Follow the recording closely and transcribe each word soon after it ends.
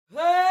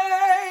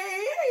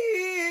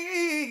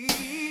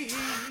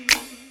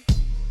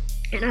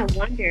And I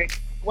wondered,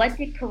 what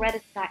did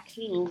Coretta Scott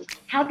King,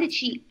 how did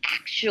she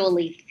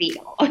actually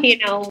feel?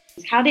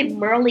 How did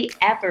Merle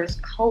Evers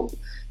cope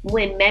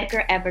when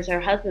Medgar Evers, her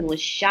husband,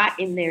 was shot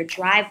in their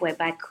driveway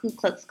by Ku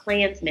Klux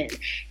Klansmen?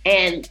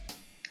 And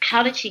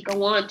how did she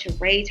go on to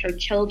raise her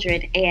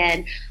children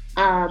and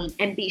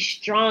be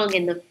strong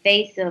in the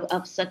face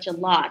of such a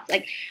loss?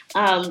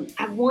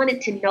 I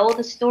wanted to know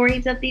the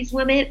stories of these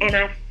women, and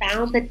I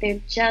found that there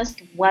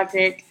just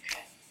wasn't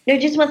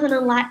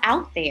a lot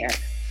out there.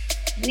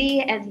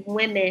 We as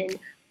women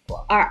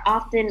are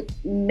often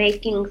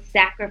making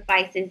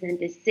sacrifices and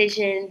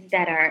decisions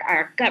that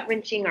are gut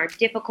wrenching, are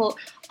difficult,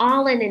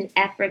 all in an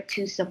effort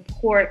to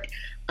support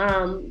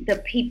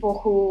the people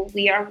who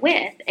we are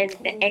with,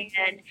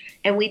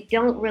 and we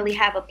don't really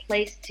have a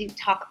place to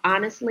talk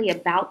honestly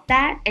about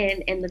that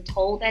and the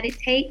toll that it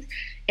takes.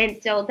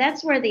 And so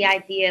that's where the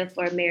idea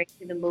for Married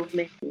to the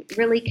Movement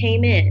really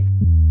came in.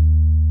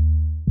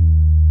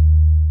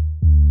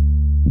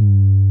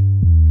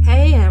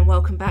 Hey, and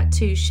welcome back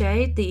to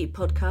Shade, the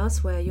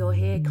podcast where you'll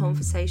hear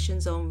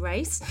conversations on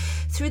race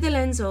through the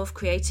lens of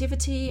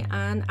creativity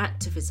and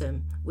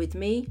activism with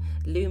me,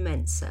 Lou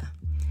Mensa.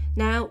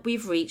 Now,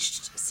 we've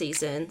reached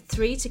season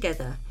 3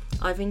 together.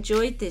 I've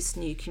enjoyed this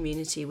new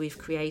community we've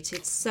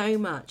created so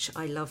much.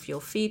 I love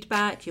your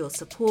feedback, your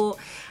support,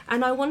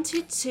 and I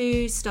wanted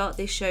to start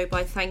this show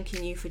by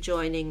thanking you for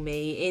joining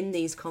me in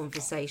these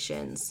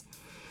conversations.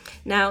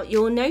 Now,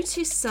 you'll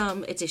notice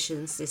some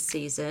additions this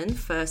season.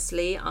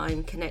 Firstly,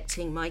 I'm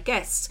connecting my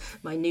guests,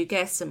 my new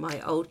guests and my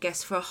old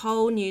guests, for a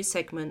whole new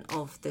segment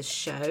of the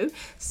show.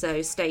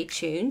 So stay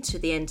tuned to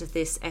the end of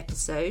this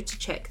episode to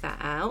check that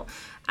out.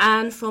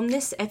 And from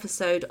this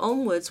episode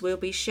onwards, we'll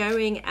be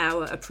showing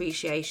our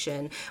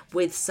appreciation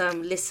with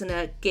some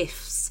listener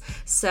gifts.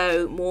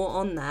 So more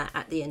on that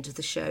at the end of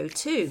the show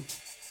too.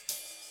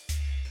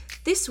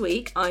 This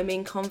week, I'm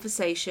in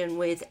conversation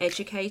with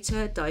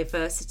Educator,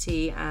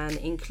 Diversity and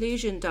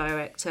Inclusion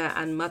Director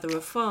and mother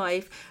of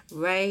 5,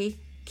 RAI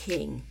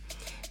King.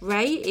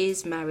 RAI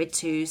is married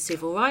to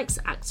civil rights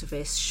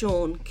activist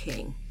Shaun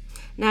King.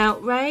 Now,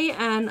 RAI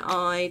and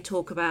I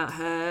talk about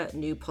her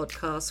new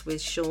podcast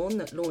with Shaun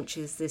that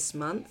launches this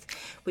month.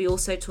 We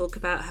also talk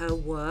about her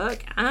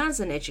work as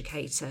an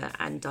educator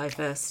and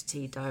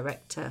diversity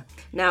director.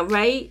 Now,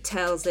 RAI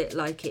tells it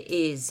like it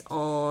is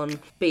on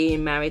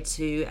being married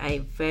to a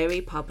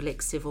very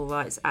public civil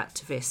rights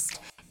activist.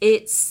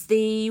 It's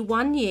the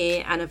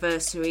 1-year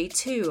anniversary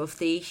too of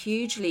the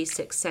hugely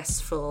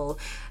successful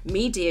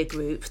media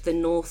group, the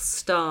North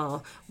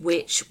Star,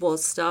 which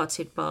was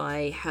started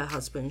by her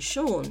husband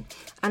Shaun.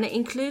 And it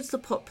includes the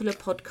popular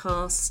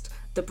podcast,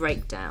 The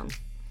Breakdown,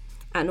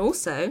 and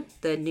also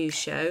the new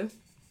show,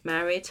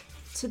 Married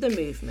to the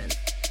Movement.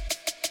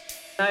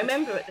 I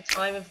remember at the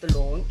time of the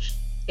launch,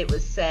 it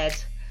was said,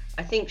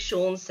 I think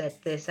Shaun said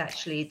this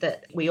actually,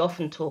 that we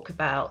often talk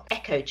about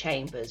echo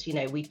chambers.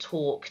 We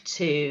talk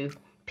to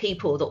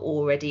people that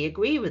already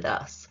agree with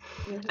us.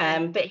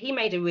 Mm-hmm. But he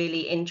made a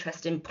really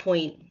interesting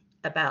point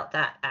about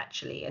that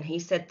actually, and he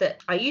said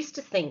that I used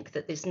to think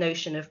that this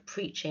notion of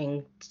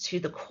preaching to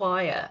the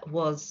choir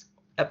was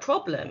a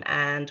problem,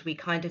 and we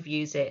kind of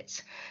use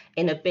it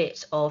in a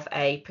bit of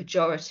a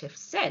pejorative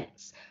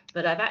sense,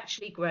 but I've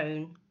actually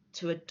grown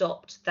to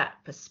adopt that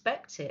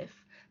perspective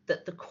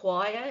that the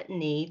choir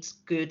needs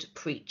good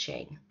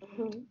preaching.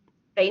 Mm-hmm.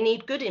 They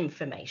need good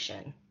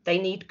information. They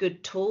need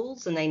good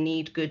tools and they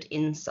need good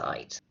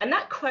insight. And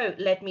that quote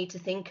led me to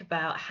think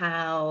about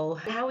how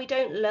we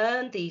don't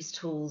learn these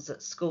tools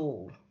at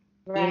school.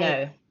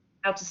 Right.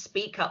 How to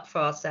speak up for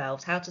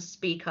ourselves, how to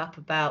speak up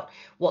about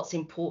what's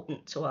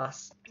important to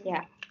us.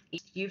 Yeah.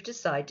 You've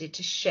decided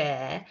to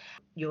share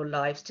your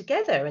lives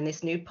together in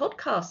this new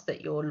podcast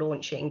that you're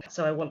launching.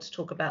 So I want to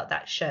talk about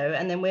that show,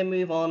 and then we'll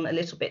move on a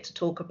little bit to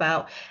talk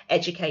about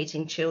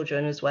educating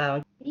children as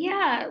well.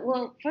 Yeah,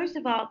 well, first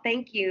of all,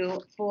 thank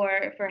you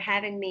for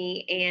having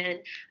me. And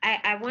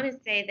I want to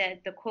say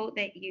that the quote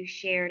that you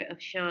shared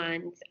of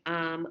Shaun's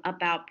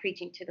about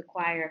preaching to the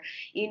choir,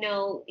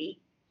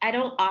 I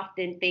don't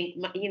often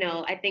think,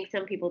 I think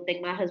some people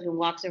think my husband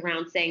walks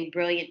around saying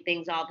brilliant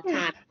things all the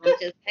time. I'm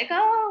just like,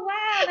 oh,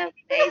 wow, that's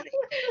amazing.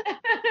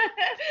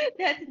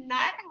 That's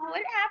not how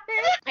it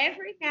happens.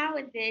 Every now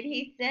and then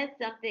he says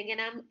something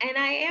and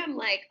I am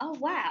like, oh,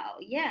 wow,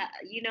 yeah,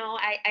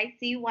 I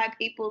see why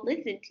people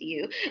listen to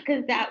you,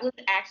 because that was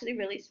actually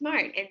really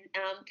smart. And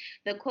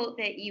the quote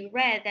that you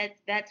read,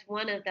 that's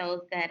one of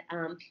those that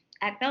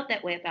I felt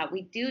that way about.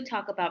 We do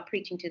talk about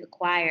preaching to the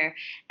choir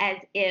as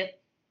if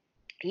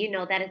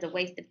that is a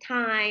waste of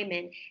time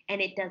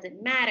and it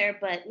doesn't matter.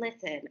 But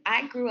listen,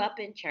 I grew up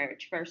in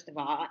church, first of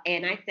all,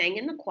 and I sang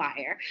in the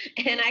choir.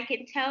 And I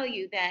can tell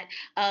you that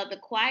the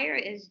choir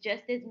is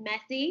just as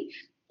messy,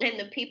 and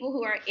the people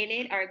who are in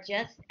it are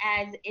just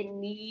as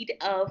in need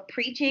of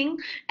preaching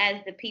as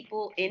the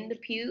people in the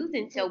pews.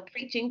 And so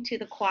preaching to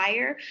the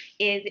choir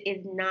is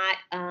not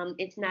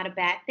it's not a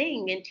bad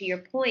thing. And to your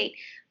point,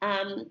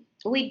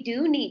 we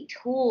do need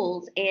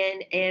tools,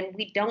 and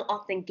we don't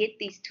often get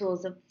these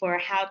tools for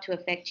how to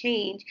affect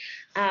change.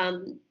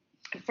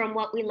 from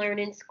what we learn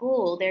in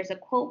school. There's a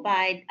quote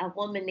by a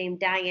woman named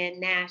Diane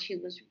Nash, who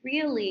was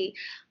really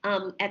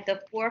at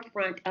the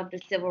forefront of the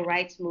civil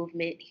rights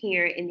movement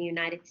here in the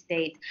United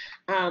States.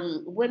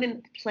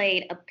 Women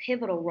played a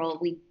pivotal role.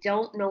 We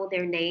don't know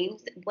their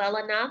names well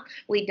enough.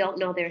 We don't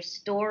know their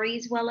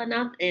stories well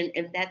enough,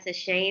 and that's a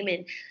shame.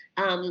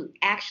 And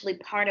actually,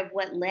 part of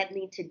what led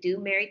me to do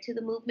Married to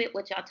the Movement,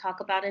 which I'll talk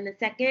about in a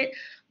second.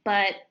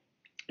 But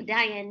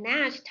Diane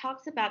Nash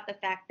talks about the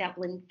fact that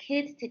when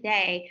kids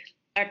today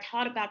are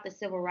taught about the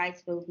civil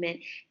rights movement,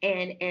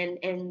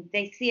 and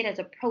they see it as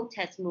a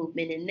protest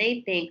movement, and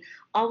they think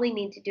all we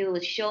need to do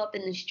is show up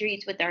in the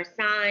streets with our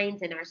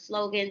signs and our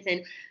slogans,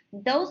 and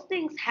those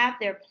things have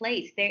their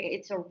place.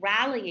 It's a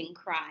rallying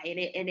cry,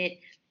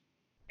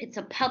 it's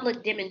a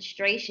public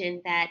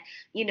demonstration that,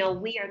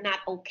 we are not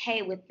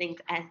okay with things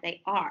as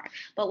they are.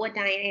 But what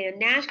Diane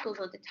Nash goes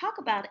on to talk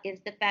about is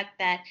the fact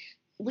that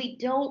we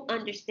don't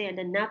understand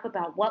enough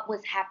about what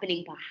was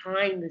happening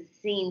behind the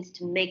scenes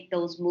to make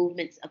those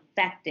movements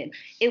effective.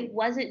 It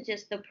wasn't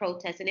just the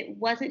protests, and it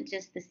wasn't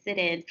just the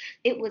sit-ins.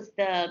 It was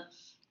the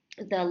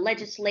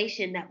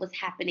legislation that was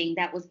happening,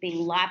 that was being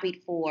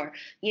lobbied for,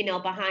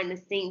 behind the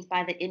scenes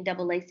by the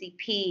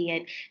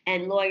NAACP,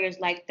 and lawyers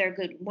like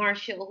Thurgood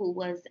Marshall, who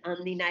was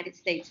the United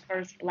States'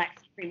 first Black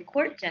Supreme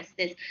Court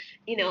justice.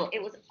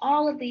 It was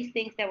all of these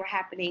things that were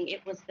happening.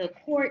 It was the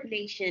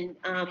coordination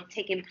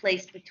taking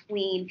place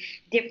between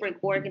different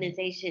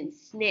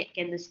organizations, SNCC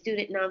and the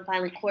Student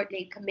Nonviolent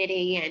Coordinating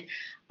Committee,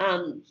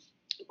 and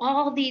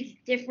all these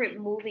different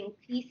moving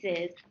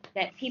pieces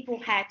that people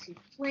had to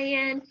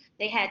plan,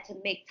 they had to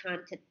make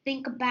time to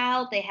think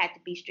about, they had to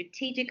be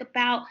strategic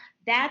about.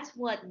 That's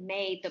what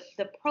made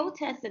the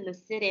protests and the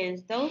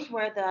sit-ins, those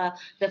were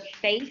the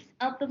face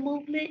of the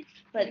movement,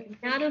 but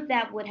none of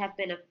that would have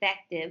been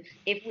effective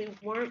if we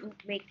weren't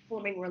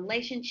forming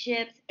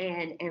relationships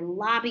and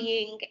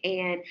lobbying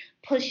and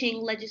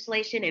pushing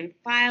legislation and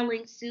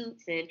filing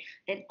suits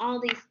and all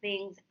these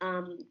things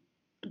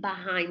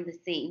behind the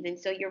scenes. And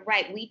so you're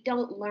right, we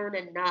don't learn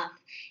enough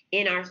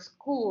in our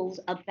schools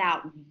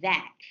about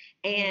that.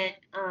 And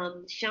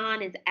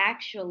Shaun is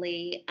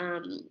actually,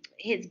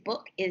 his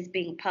book is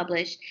being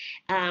published,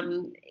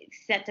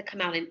 set to come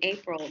out in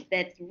April.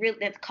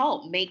 That's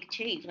called Make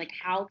Change, like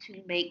how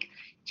to make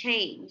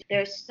change.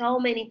 There's so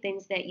many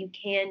things that you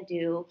can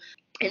do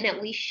and that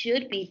we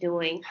should be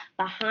doing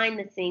behind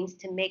the scenes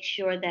to make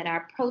sure that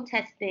our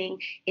protesting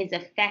is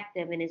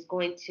effective and is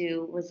going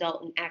to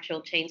result in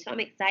actual change. So I'm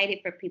excited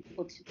for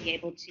people to be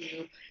able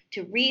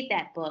to read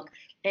that book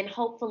and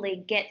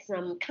hopefully get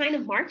some kind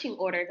of marching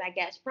orders, I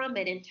guess, from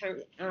it in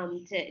terms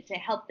to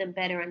help them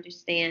better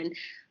understand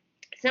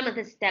some of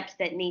the steps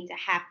that need to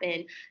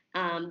happen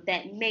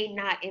that may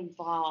not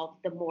involve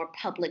the more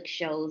public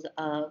shows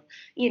of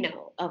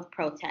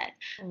protest.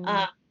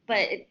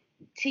 But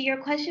to your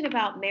question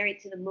about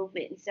Married to the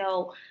Movement,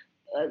 so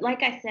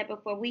like I said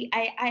before,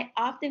 I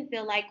often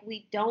feel like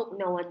we don't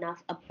know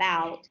enough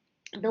about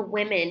the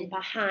women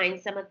behind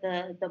some of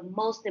the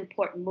most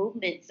important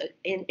movements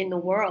in the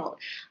world.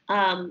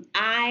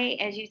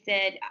 As you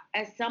said,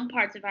 as some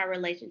parts of our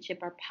relationship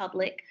are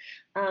public,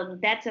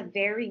 that's a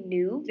very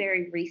new,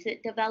 very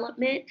recent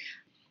development.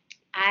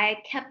 I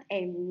kept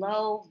a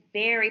low,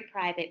 very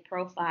private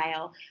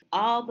profile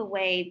all the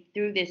way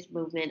through this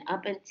movement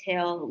up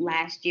until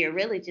last year,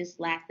 really just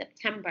last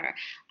September.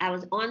 I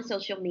was on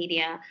social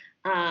media,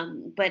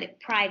 but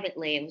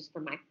privately. It was for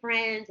my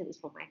friends, it was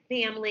for my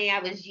family. I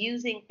was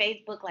using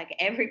Facebook like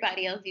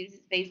everybody else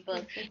uses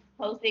Facebook,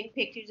 posting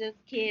pictures of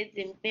kids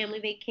and family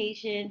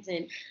vacations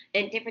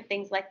and different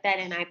things like that.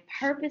 And I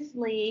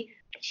purposely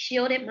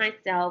shielded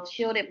myself,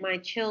 shielded my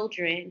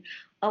children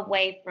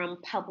away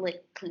from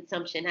public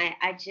consumption.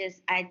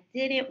 I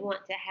didn't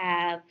want to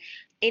have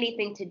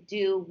anything to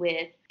do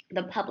with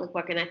the public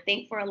work. And I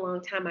think for a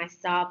long time I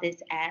saw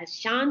this as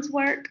Shaun's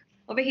work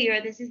over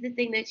here. This is the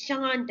thing that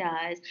Shaun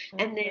does.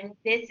 And then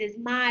this is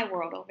my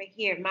world over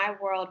here. My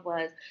world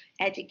was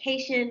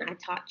education. I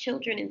taught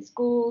children in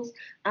schools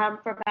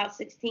for about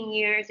 16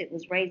 years. It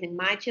was raising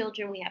my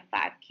children. We have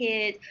 5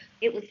 kids.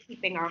 It was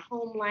keeping our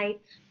home life,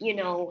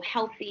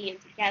 healthy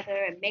and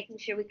together and making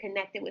sure we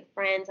connected with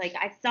friends. Like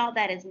I saw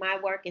that as my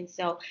work. And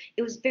so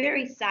it was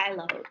very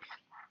siloed.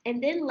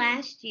 And then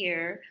last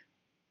year,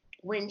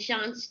 when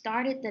Shaun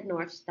started the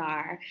North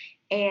Star,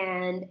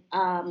 and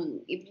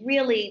it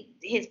really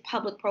his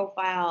public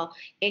profile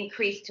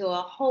increased to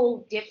a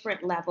whole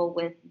different level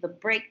with the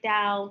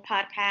Breakdown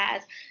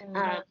podcast.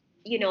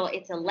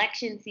 It's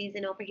election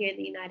season over here in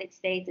the United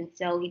States, and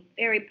so he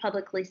very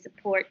publicly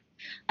supports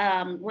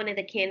one of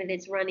the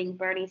candidates running,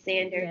 Bernie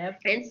Sanders. Yep.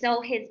 And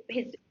so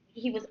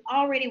he was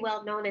already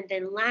well known, and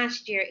then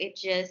last year it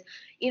just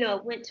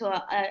went to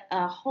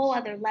a whole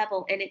other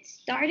level, and it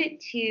started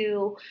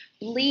to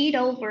bleed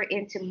over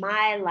into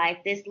my life,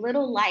 this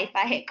little life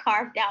I had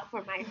carved out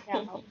for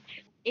myself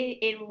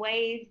in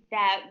ways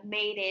that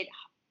made it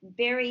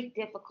very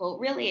difficult,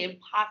 really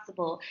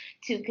impossible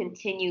to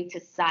continue to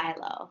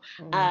silo.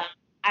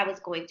 I was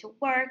going to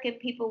work and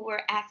people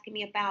were asking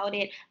me about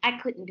it. I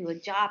couldn't do a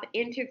job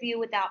interview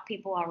without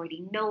people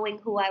already knowing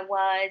who I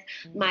was.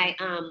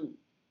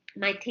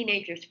 My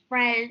teenagers'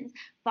 friends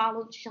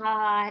followed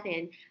Shaun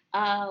and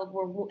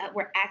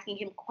were asking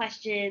him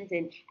questions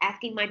and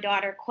asking my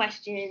daughter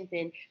questions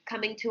and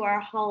coming to our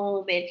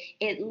home. And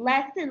it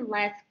less and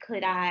less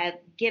could I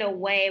get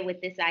away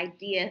with this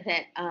idea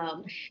that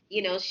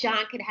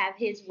Shaun could have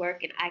his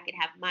work and I could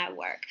have my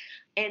work.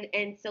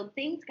 And so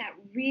things got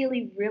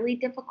really, really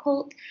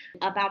difficult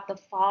about the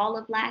fall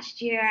of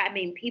last year. I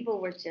mean,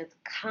 people were just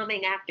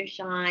coming after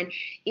Shaun.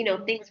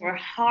 Things were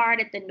hard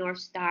at the North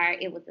Star.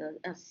 It was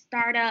a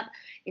startup.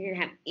 It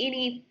didn't have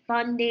any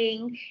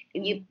funding.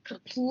 You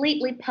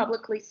completely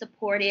publicly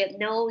supported.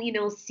 No,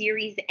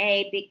 Series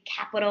A, big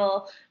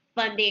capital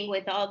funding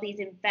with all these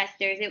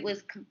investors. It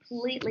was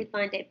completely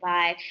funded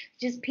by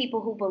just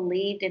people who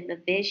believed in the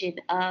vision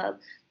of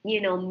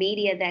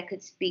media that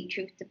could speak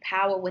truth to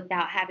power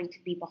without having to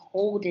be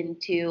beholden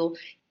to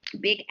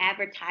big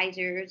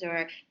advertisers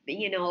or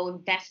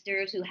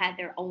investors who had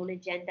their own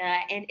agenda.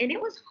 And it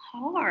was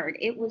hard.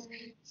 It was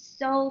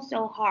so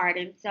hard.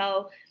 And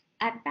so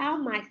I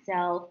found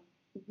myself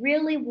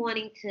really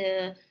wanting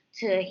to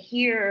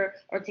hear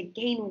or to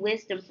gain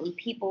wisdom from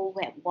people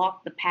who had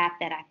walked the path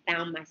that I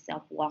found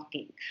myself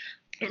walking.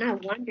 And I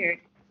wondered,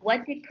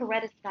 what did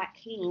Coretta Scott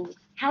King,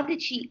 how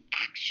did she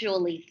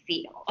actually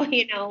feel,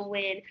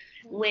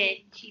 when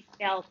she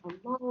felt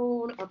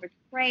alone or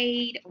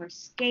betrayed or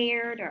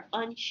scared or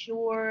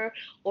unsure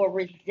or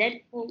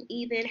resentful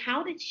even?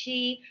 How did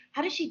she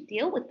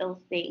deal with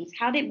those things?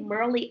 How did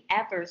Merle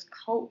Evers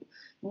cope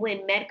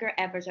when Medgar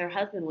Evers, her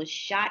husband, was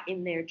shot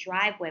in their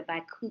driveway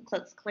by Ku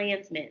Klux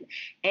Klansmen?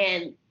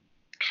 And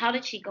how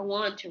did she go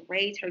on to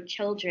raise her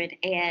children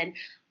and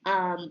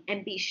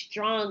be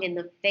strong in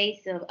the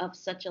face of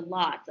such a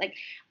loss? Like,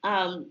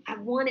 I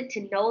wanted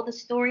to know the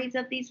stories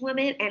of these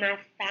women, and I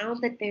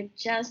found that there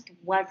just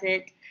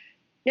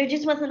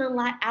wasn't a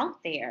lot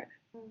out there.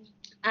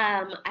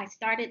 I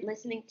started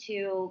listening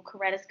to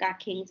Coretta Scott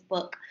King's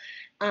book,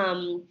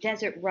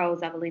 Desert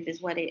Rose, I believe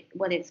is what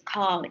it's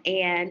called,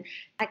 and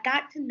I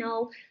got to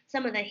know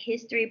some of the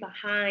history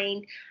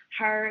behind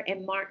her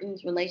and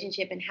Martin's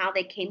relationship and how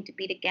they came to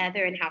be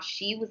together and how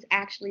she was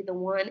actually the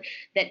one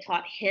that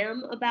taught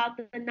him about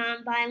the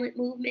nonviolent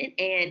movement,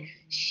 and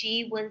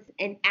she was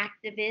an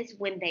activist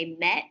when they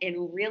met,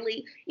 and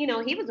really,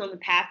 he was on the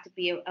path to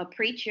be a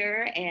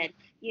preacher and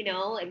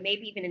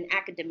maybe even an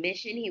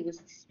academician. He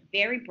was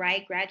very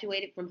bright,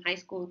 graduated from high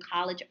school and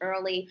college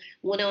early,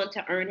 went on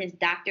to earn his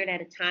doctorate at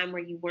a time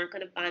where you weren't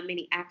going to find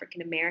many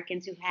African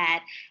Americans who had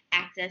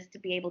access to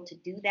be able to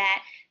do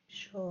that.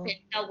 Sure. And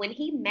so when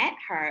he met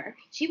her,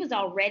 she was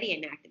already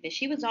an activist.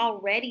 She was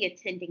already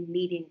attending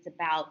meetings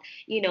about,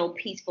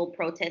 peaceful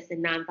protests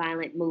and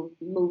nonviolent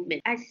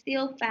movement. I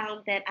still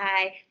found that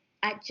I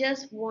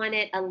just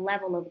wanted a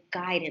level of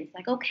guidance.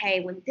 Like, okay,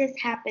 when this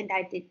happened,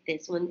 I did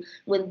this.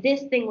 When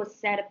this thing was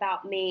said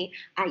about me,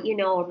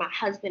 or my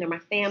husband or my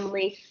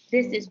family,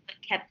 this is what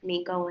kept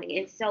me going.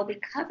 And so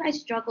because I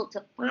struggled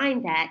to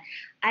find that,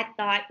 I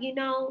thought,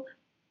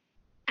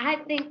 I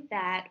think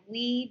that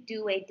we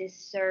do a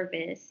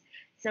disservice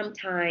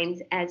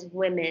sometimes as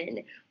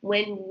women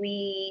when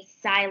we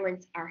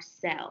silence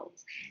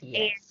ourselves.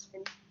 Yes.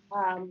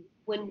 And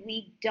when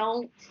we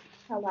don't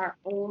tell our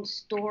own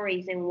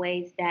stories in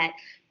ways that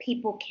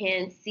people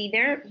can see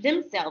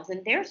themselves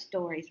and their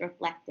stories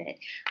reflected.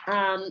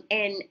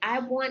 And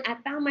I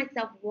found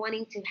myself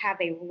wanting to have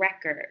a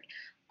record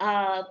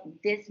of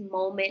this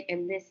moment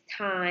and this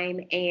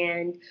time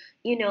and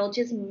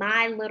just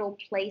my little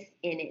place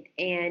in it,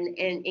 and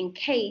in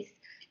case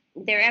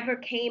there ever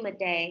came a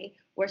day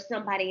where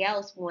somebody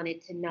else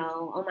wanted to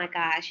know, oh my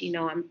gosh,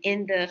 I'm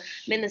in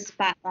the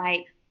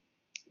spotlight,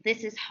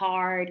 this is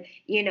hard,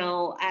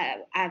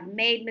 I've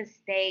made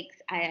mistakes,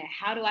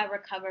 how do I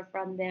recover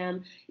from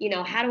them,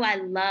 how do I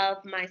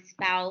love my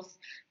spouse,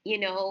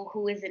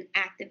 who is an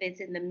activist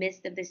in the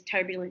midst of this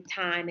turbulent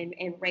time,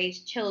 and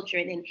raise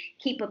children and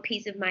keep a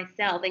piece of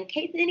myself, in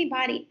case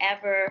anybody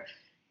ever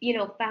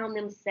found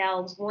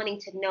themselves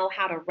wanting to know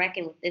how to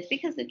reckon with this.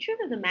 Because the truth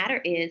of the matter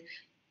is,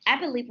 I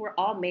believe we're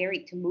all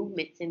married to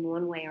movements in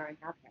one way or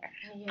another.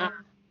 Yeah.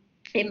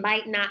 It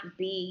might not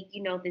be,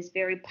 this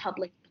very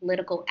public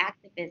political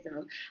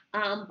activism.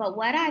 But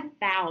what I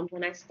found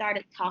when I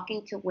started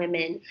talking to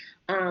women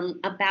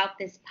about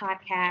this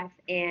podcast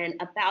and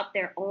about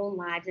their own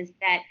lives is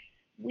that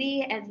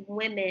we as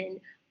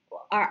women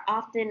are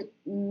often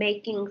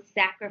making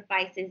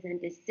sacrifices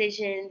and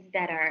decisions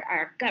that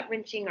are gut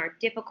wrenching, are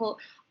difficult,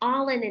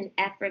 all in an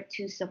effort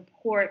to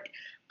support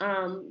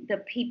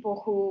the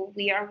people who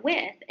we are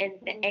with,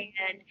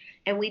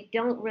 and we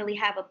don't really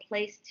have a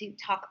place to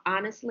talk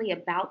honestly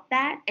about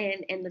that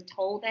and the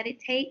toll that it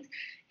takes.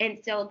 And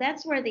so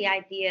that's where the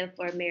idea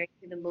for Married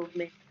to the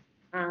Movement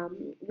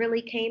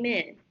really came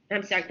in.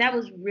 I'm sorry, that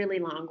was really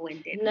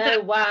long-winded. No,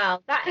 wow,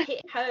 that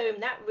hit home.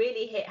 That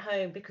really hit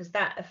home because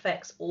that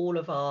affects all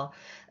of our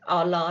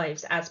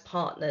lives as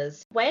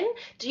partners. When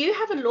do you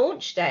have a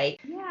launch date?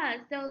 Yeah,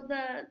 so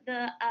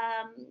the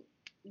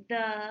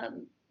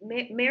the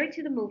Married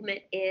to the Movement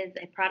is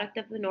a product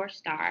of the North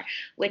Star,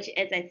 which,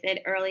 as I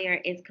said earlier,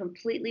 is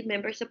completely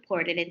member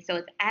supported. And so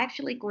it's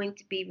actually going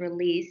to be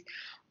released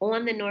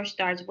on the North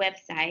Star's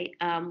website,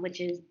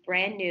 which is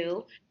brand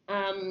new.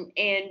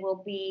 And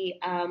will be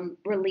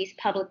released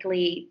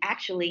publicly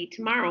actually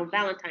tomorrow,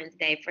 Valentine's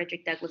Day,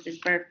 Frederick Douglass's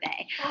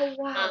birthday. Oh, Um,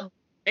 wow.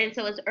 and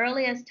so, as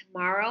early as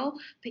tomorrow,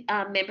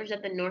 members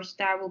of the North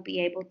Star will be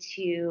able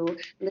to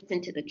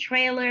listen to the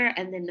trailer,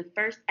 and then the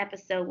first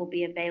episode will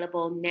be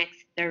available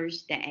next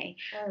Thursday.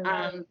 Oh,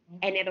 Um,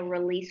 and it'll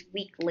release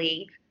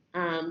weekly,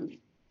 um,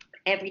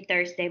 every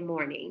Thursday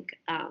morning,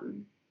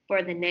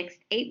 for the next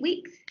 8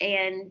 weeks,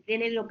 and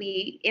then it'll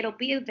be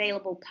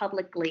available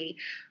publicly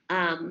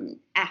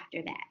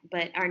after that.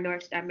 But our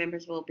North Star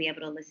members will be able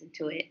to listen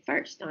to it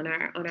first on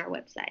our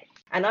website.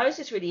 And I was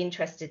just really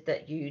interested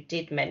that you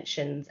did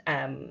mention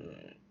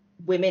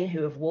women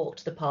who have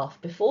walked the path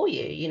before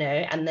you,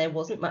 and there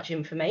wasn't much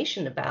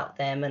information about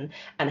them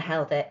and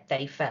how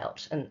they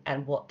felt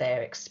and what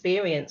their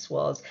experience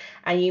was.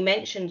 And you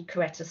mentioned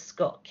Coretta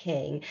Scott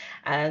King,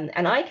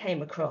 and I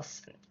came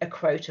across a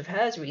quote of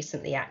hers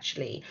recently,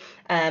 actually,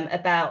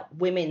 about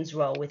women's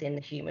role within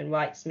the human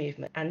rights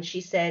movement. And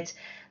she said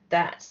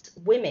that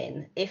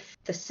women, if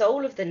the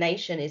soul of the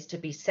nation is to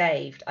be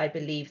saved, I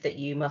believe that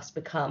you must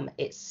become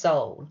its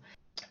soul.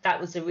 That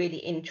was a really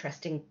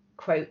interesting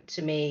quote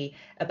to me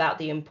about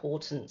the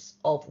importance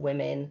of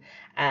women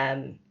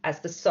as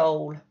the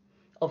soul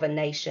of a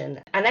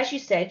nation. And as you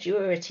said, you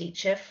were a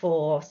teacher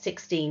for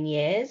 16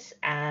 years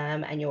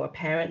and you're a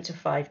parent to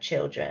 5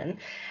 children.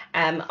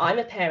 I'm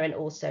a parent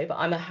also, but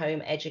I'm a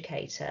home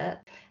educator.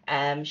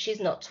 She's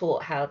not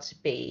taught how to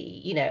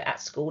be, at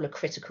school, a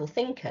critical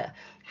thinker,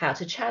 how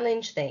to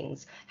challenge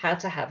things, how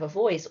to have a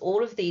voice,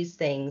 all of these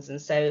things.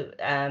 And so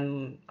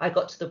I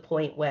got to the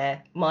point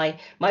where my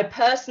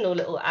personal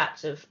little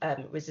act of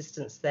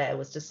resistance there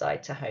was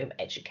decide to home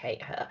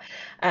educate her.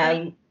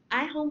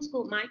 I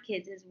homeschooled my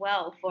kids as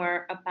well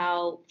for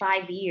about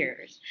 5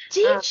 years.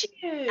 Did I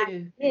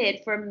you?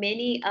 did for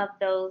many of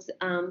those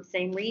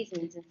same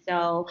reasons. And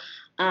so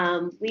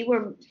we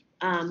were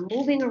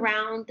moving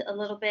around a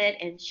little bit,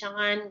 and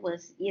Shaun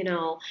was,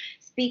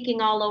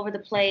 speaking all over the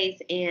place.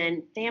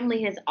 And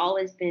family has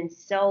always been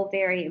so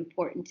very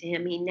important to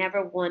him. He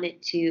never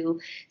wanted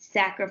to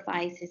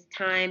sacrifice his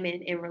time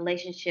and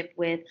relationship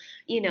with,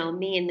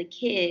 me and the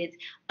kids.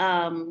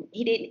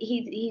 He didn't.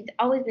 He's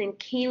always been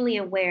keenly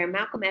aware.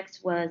 Malcolm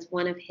X was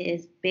one of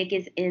his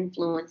biggest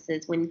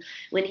influences when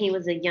he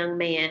was a young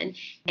man,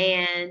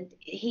 and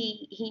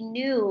he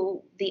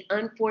knew the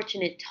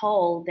unfortunate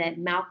toll that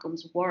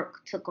Malcolm's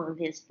work took on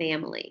his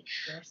family.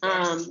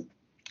 Yes.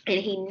 And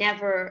he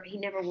never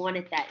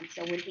wanted that. And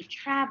so when he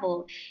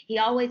traveled, he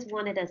always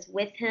wanted us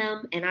with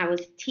him. And I was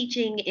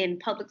teaching in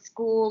public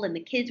school, and the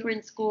kids were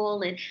in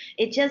school, and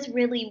it just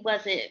really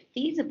wasn't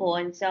feasible.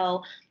 And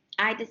so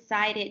I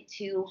decided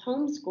to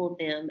homeschool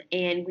them,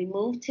 and we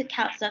moved to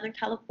Southern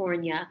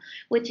California,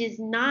 which is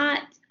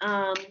not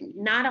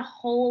a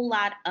whole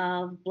lot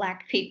of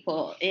Black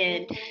people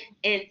in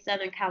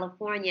Southern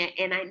California.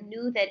 And I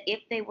knew that if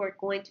they were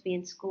going to be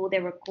in school,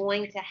 they were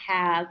going to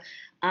have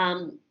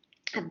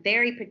a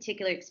very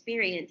particular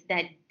experience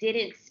that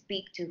didn't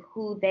speak to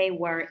who they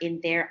were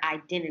in their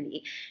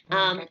identity.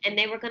 And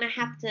they were going to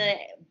have to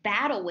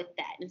battle with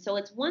that. And so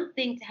it's one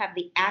thing to have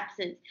the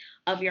absence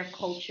of your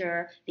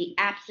culture, the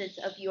absence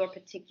of your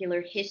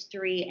particular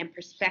history and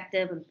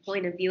perspective and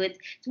point of view. It's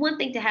one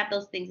thing to have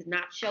those things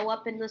not show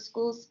up in the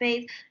school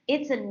space.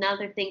 It's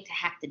another thing to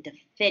have to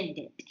defend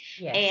it.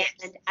 Yes.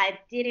 And I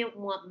didn't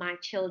want my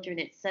children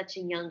at such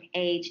a young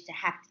age to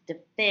have to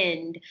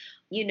defend,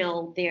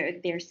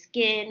 their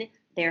skin,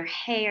 their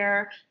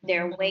hair,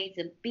 their ways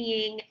of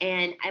being.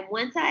 And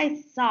once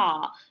I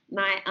saw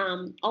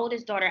my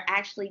oldest daughter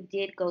actually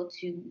did go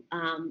to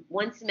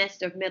one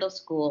semester of middle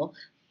school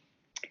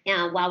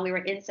while we were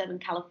in Southern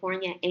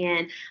California,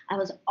 and I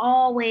was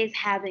always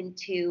having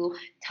to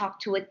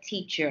talk to a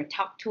teacher,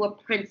 talk to a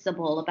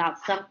principal about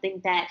something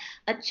that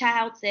a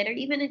child said, or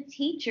even a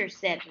teacher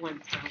said one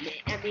time.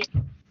 I mean,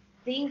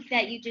 things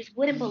that you just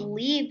wouldn't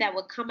believe that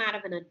would come out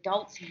of an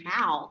adult's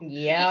mouth.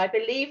 Yeah, I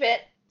believe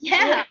it.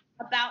 Yeah,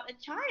 about a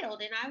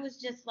child. And I was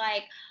just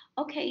like,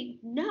 okay,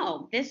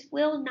 no, this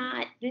will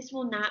not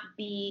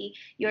be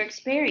your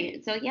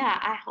experience. So yeah,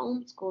 I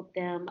homeschooled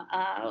them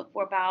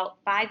for about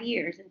 5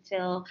 years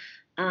until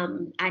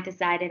I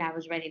decided I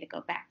was ready to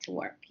go back to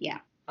work. Yeah.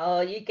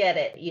 Oh, you get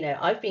it.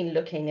 I've been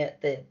looking at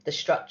the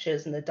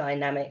structures and the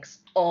dynamics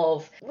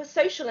of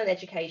social and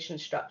education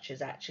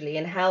structures, actually,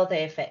 and how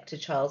they affect a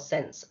child's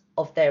sense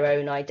of their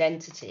own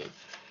identity.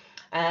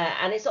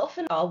 And it's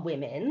often our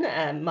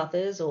women,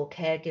 mothers or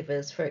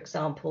caregivers, for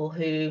example,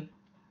 who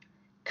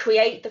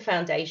create the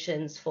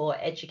foundations for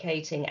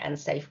educating and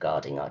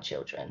safeguarding our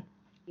children.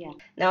 Yeah.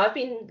 Now, I've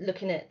been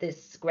looking at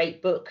this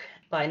great book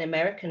by an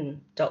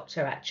American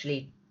doctor,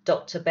 actually,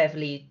 Dr.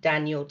 Beverly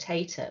Daniel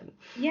Tatum.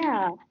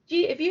 Yeah.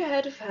 Have you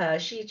heard of her?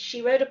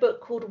 She wrote a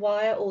book called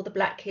Why Are All the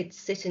Black Kids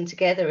Sitting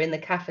Together in the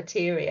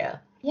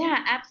Cafeteria?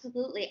 Yeah,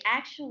 absolutely.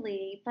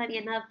 Actually, funny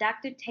enough,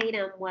 Dr.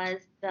 Tatum was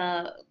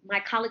the my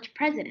college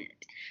president.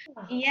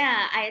 Wow.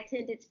 Yeah, I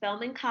attended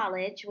Spelman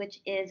College, which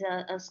is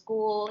a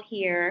school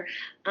here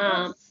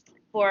um, Yes.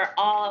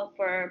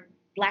 for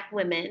Black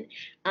women,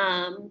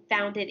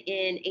 founded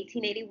in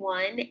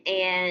 1881,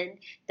 and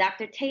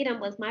Dr. Tatum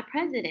was my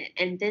president.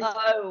 And this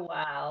Oh,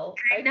 wow.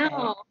 I Okay.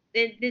 know.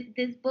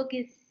 This book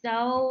is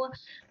so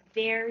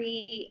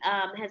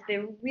has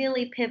been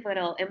really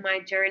pivotal in my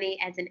journey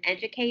as an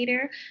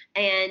educator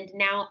and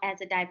now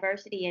as a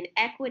diversity and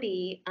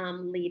equity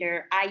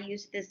leader. I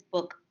use this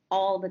book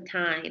all the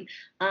time.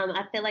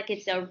 I feel like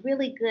it's a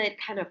really good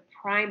kind of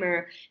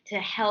primer to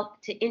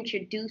help to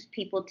introduce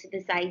people to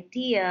this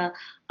idea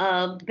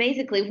of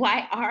basically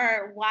why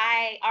are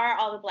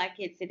all the Black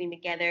kids sitting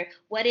together?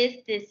 What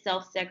is this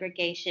self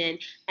segregation?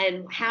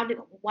 And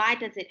why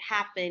does it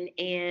happen,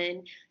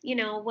 and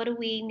what do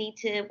we need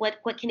to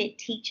what can it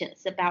teach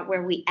us about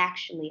where we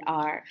actually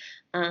are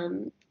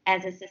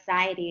as a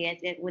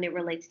society when it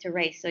relates to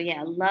race. So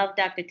yeah, I love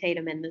Dr.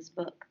 Tatum in this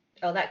book.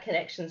 Oh, that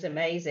connection's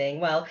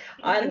amazing. Well,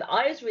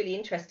 I was really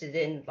interested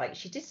in, like,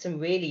 she did some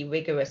really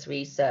rigorous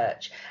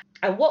research.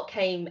 And what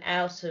came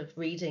out of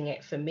reading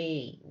it for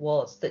me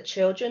was that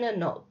children are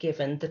not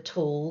given the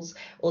tools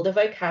or the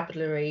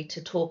vocabulary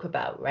to talk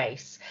about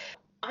race.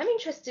 I'm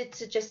interested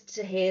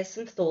to hear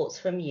some thoughts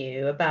from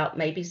you about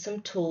maybe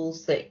some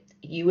tools that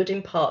you would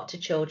impart to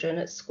children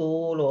at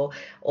school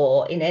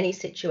or in any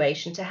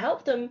situation to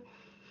help them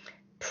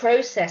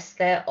process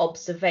their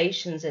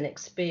observations and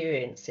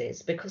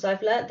experiences, because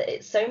I've learned that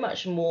it's so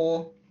much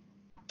more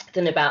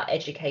than about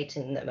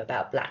educating them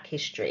about Black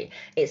history.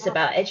 It's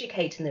about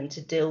educating them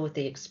to deal with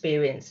the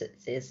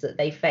experiences that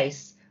they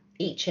face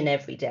each and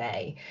every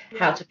day,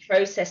 how Yeah. to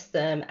process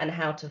them and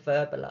how to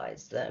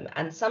verbalize them.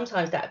 And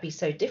sometimes that would be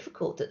so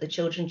difficult that the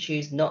children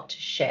choose not to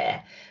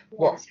share Yeah.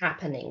 what's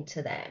happening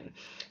to them.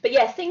 But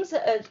yeah, things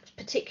that are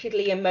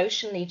particularly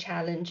emotionally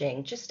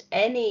challenging, just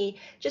any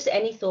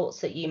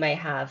thoughts that you may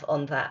have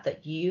on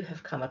that you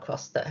have come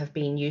across that have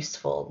been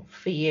useful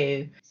for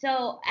you.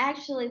 So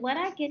actually, what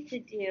I get to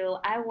do,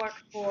 I work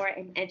for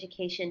an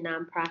education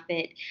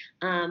nonprofit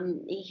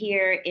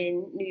here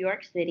in New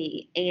York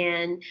City,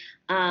 and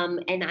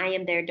I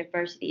am their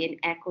diversity and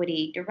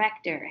equity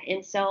director.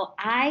 And so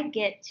I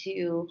get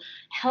to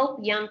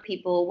help young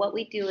people. What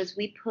we do is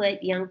we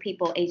put young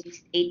people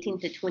ages 18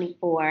 to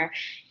 24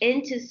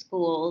 into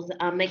schools.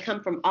 They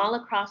come from all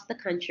across the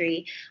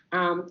country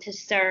to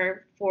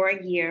serve for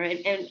a year,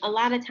 and a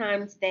lot of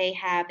times they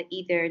have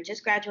either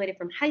just graduated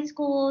from high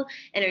school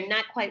and are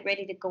not quite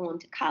ready to go on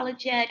to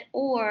college yet,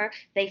 or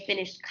they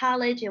finished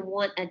college and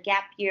want a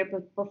gap year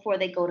before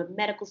they go to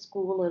medical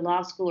school or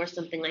law school or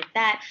something like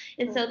that.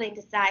 And so they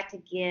decide to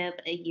give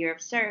a year of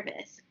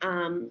service.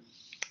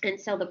 And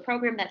so the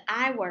program that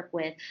I work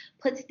with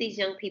puts these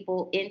young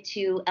people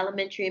into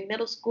elementary and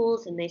middle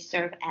schools, and they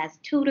serve as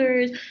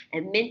tutors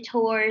and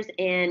mentors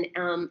and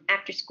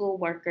after school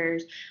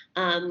workers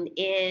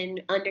in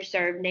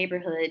underserved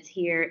neighborhoods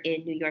here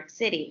in New York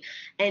City.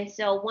 And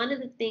so one of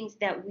the things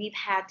that we've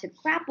had to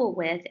grapple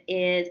with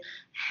is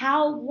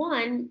how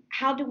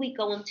do we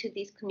go into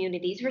these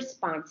communities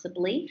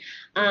responsibly?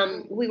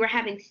 We were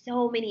having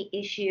so many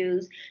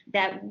issues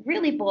that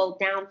really boiled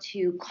down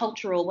to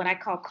what I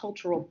call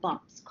cultural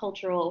bumps,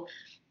 cultural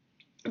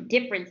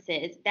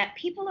differences that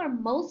people are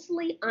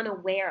mostly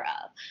unaware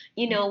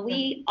of.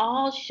 We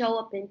all show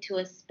up into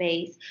a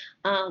space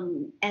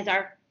as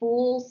our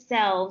full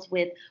selves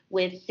with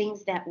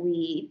things that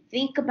we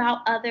think about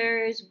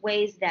others,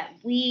 ways that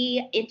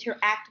we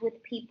interact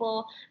with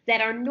people that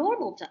are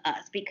normal to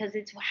us because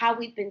it's how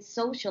we've been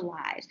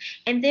socialized.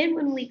 And then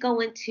when we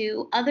go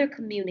into other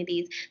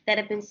communities that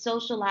have been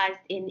socialized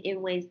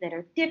in ways that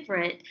are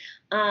different,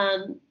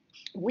 um,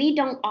 we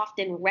don't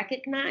often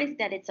recognize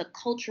that it's a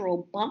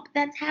cultural bump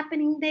that's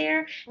happening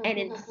there. And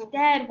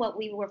instead, what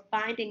we were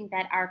finding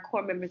that our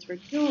core members were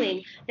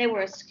doing, they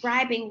were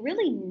ascribing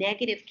really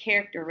negative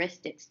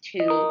characteristics to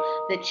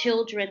the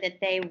children that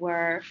they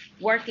were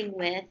working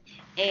with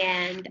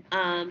and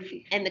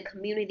the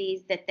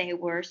communities that they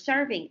were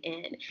serving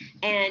in,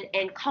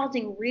 and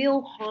causing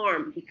real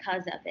harm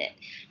because of it.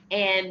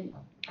 And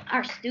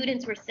our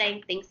students were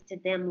saying things to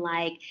them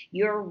like,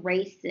 "You're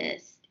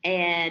racist."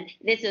 And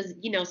this is,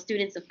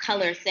 students of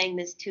color saying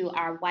this to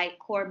our white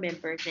core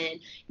members,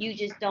 and "You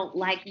just don't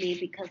like me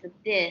because of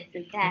this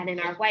and that." And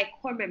our white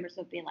core members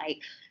would be like,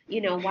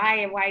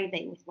 why are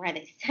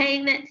they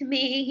saying that to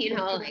me?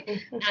 Like,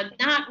 I'm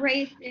not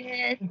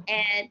racist.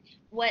 And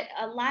what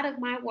a lot of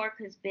my work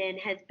has been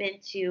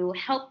to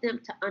help them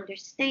to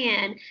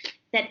understand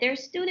that their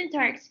students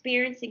are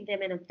experiencing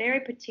them in a very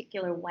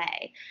particular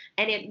way,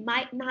 and it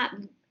might not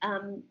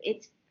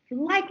it's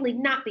likely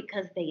not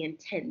because they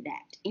intend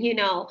that.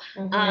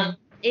 Mhm.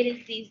 It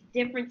is these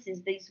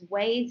differences in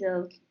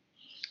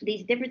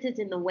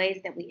the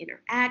ways that we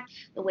interact,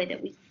 the way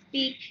that we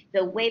speak,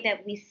 the way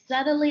that we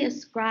subtly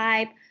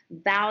ascribe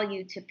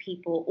value to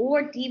people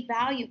or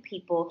devalue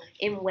people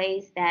in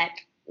ways that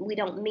we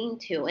don't mean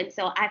to. And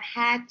so I've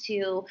had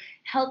to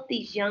help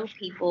these young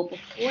people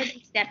before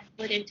they step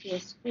foot into a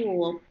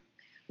school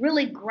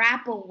really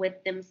grapple with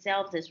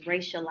themselves as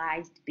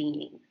racialized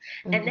beings.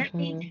 And that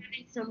means Mm-hmm.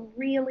 having some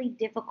really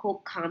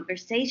difficult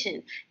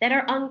conversations that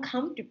are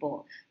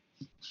uncomfortable,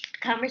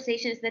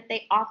 conversations that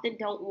they often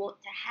don't want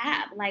to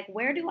have. Like,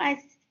 where do I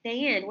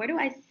stand? Where do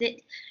I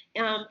sit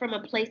from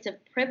a place of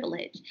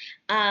privilege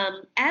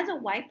as a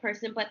white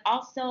person, but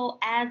also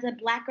as a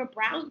black or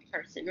brown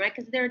person, right?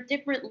 Because there are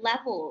different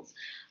levels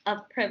of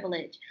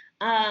privilege.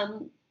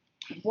 Um,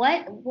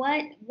 what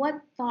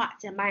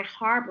thoughts am I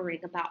harboring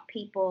about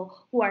people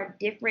who are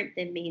different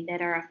than me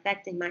that are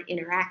affecting my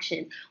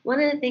interaction? One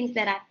of the things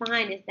that I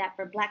find is that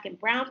for black and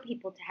brown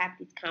people to have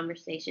these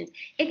conversations,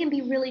 it can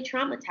be really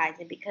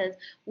traumatizing because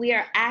we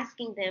are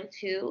asking them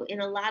to,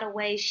 in a lot of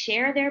ways,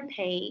 share their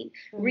pain,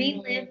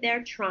 relive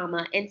their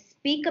trauma, and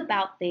speak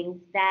about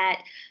things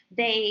that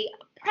they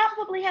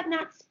probably have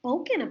not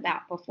spoken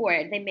about before.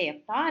 They may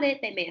have thought it,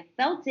 they may have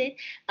felt it,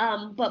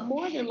 but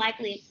more than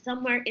likely it's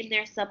somewhere in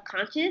their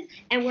subconscious,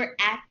 and we're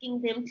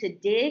asking them to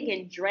dig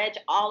and dredge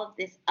all of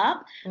this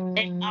up, and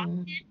Mm-hmm.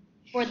 often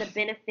for the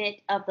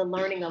benefit of the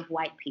learning of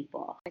white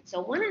people. And so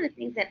one of the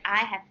things that I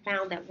have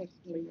found that works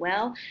really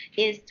well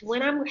is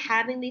when I'm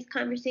having these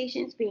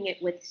conversations, being it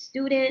with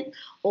students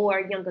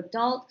or young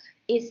adults,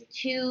 is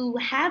to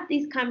have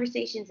these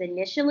conversations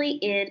initially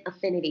in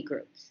affinity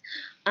groups,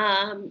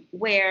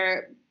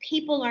 where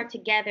people are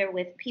together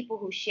with people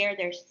who share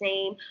their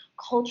same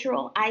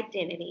cultural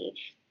identity.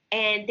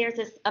 And there's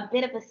a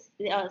bit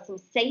of some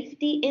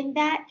safety in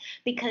that,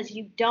 because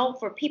you don't,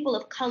 for people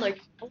of color,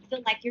 you don't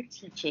feel like you're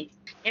teaching.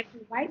 And for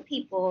white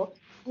people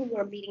who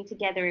are meeting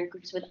together in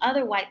groups with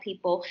other white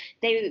people,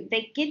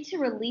 they get to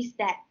release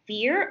that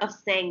fear of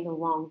saying the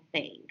wrong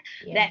thing,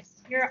 that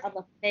Yes. fear of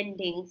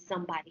offending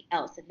somebody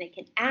else. And they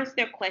can ask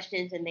their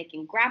questions and they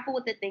can grapple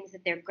with the things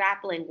that they're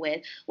grappling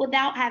with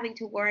without having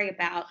to worry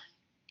about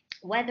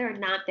whether or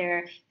not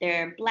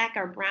their black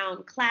or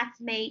brown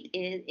classmate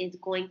is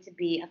going to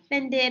be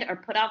offended or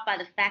put off by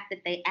the fact that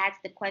they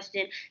asked the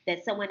question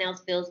that someone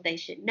else feels they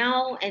should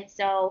know. And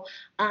so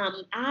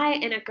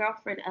I and a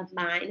girlfriend of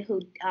mine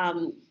who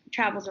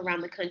travels around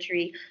the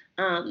country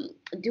um,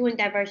 doing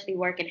diversity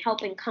work and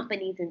helping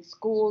companies and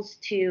schools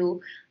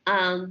to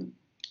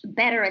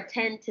better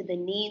attend to the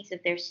needs of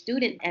their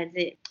students as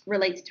it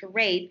relates to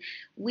race,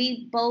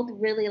 we both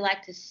really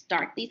like to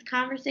start these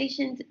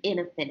conversations in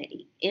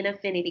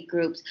affinity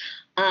groups.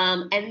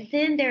 And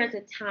then there's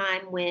a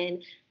time when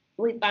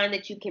we find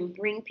that you can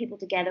bring people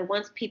together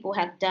once people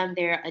have done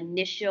their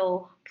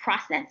initial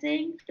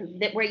processing,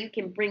 that where you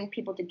can bring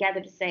people together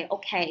to say,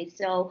 okay,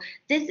 so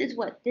this is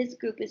what this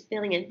group is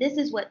feeling and this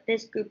is what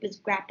this group is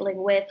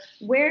grappling with.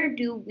 Where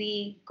do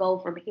we go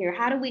from here?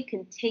 How do we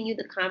continue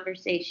the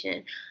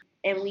conversation?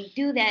 And we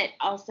do that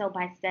also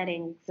by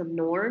setting some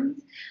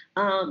norms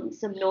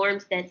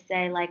that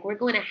say, like, we're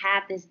going to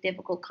have this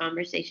difficult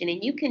conversation.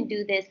 And you can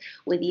do this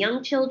with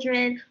young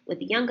children,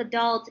 with young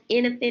adults,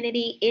 in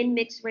affinity, in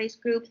mixed race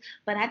groups.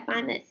 But I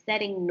find that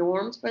setting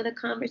norms for the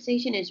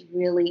conversation is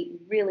really,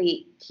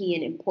 really key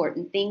and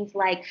important. Things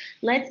like,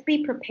 let's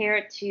be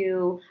prepared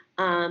to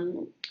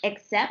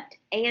accept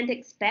and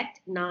expect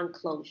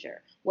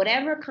non-closure.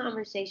 Whatever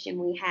conversation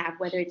we have,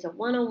 whether it's a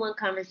one-on-one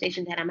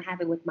conversation that I'm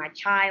having with my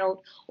child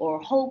or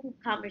a whole group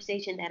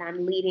conversation that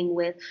I'm leading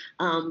with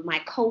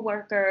my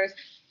coworkers,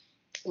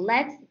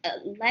 let's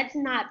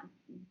not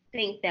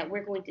think that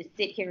we're going to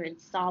sit here and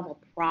solve a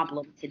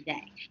problem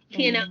today.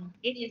 You know, Mm-hmm.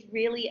 it is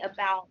really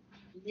about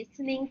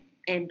listening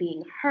and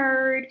being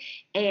heard,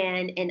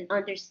 and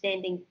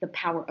understanding the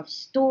power of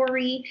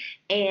story,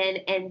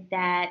 and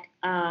that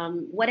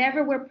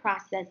whatever we're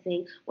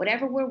processing,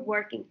 whatever we're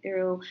working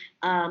through,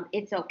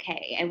 it's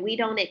okay. And we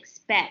don't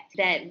expect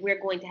that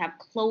we're going to have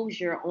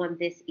closure on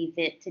this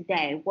event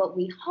today. What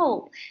we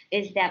hope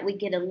is that we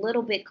get a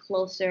little bit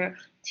closer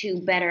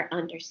to better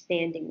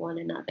understanding one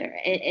another.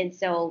 And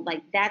so,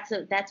 like,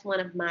 that's one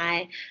of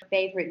my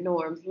favorite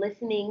norms: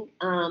 listening,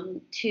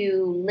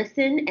 to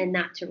listen and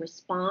not to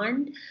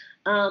respond.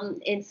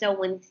 And so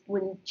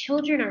when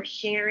children are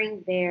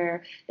sharing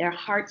their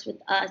hearts with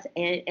us,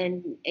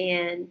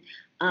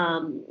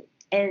 um,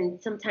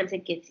 and sometimes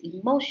it gets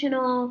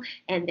emotional,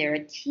 and there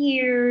are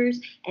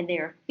tears, and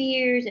there are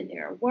fears, and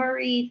there are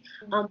worries.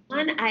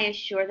 One, I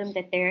assure them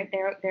that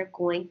they're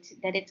going to,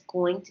 that it's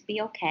going to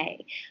be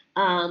okay.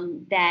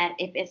 That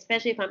if,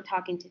 especially if I'm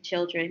talking to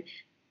children,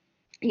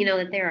 you know,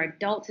 that there are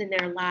adults in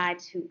their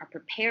lives who are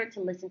prepared to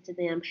listen to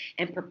them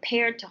and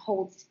prepared to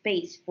hold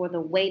space for the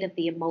weight of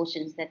the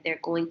emotions that they're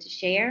going to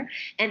share.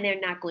 And they're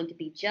not going to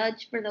be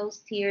judged for those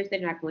tears.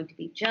 They're not going to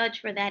be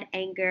judged for that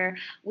anger.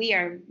 We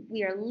are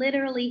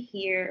literally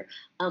here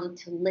to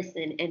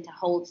listen and to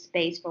hold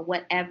space for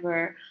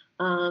whatever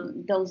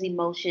those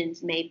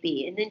emotions may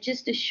be. And then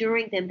just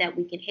assuring them that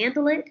we can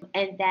handle it,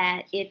 and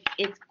that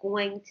it's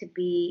going to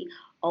be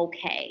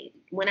okay.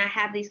 When I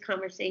have these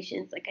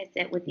conversations, like I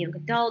said, with young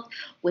adults,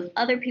 with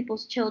other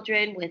people's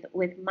children,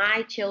 with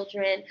my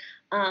children,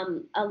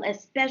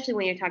 especially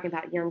when you're talking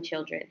about young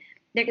children,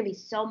 there can be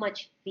so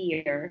much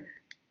fear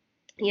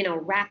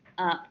wrapped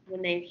up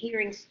when they're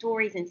hearing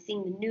stories and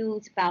seeing the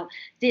news about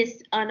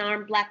this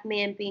unarmed black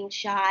man being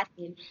shot,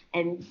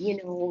 and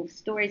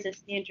stories of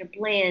Sandra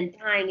Bland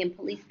dying in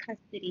police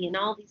custody and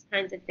all these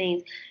kinds of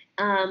things.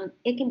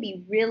 It can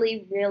be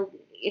really real.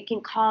 It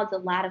can cause a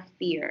lot of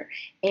fear,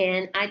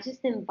 and I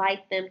just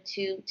invite them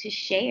to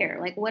share,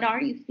 like, what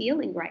are you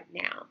feeling right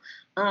now,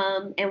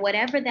 and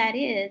whatever that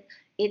is,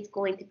 it's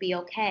going to be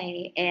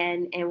okay,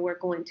 and we're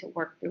going to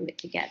work through it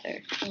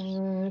together.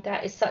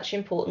 That is such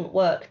important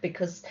work,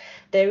 because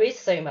there is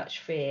so much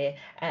fear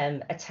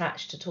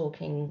attached to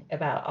talking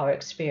about our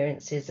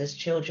experiences as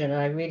children.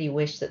 And I really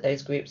wish that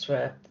those groups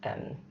were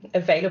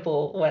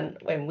available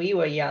when we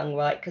were young,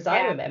 right? Because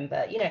I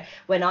remember,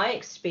 when I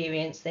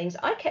experienced things,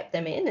 I kept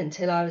them in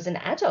until I was an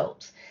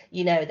adult.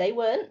 They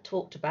weren't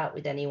talked about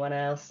with anyone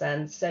else.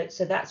 And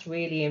so that's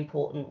really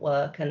important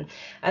work. And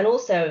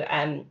also,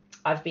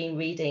 I've been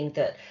reading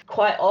that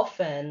quite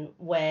often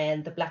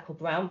when the black or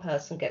brown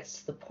person gets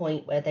to the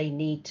point where they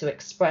need to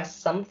express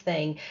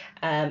something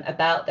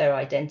about their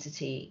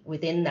identity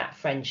within that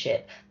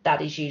friendship,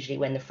 that is usually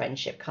when the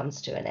friendship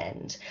comes to an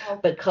end.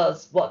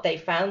 Because what they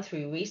found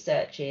through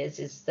research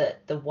is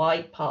that the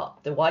white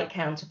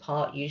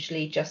counterpart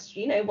usually just,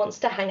 wants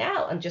to hang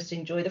out and just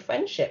enjoy the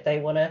friendship. They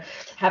want to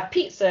have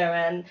pizza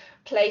and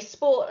play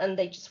sport, and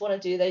they just want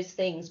to do those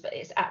things. But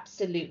it's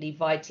absolutely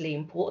vitally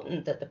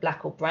important that the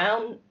black or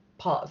brown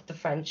part of the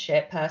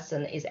friendship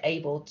person is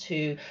able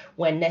to,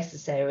 when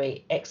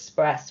necessary,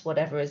 express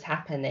whatever is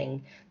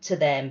happening to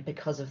them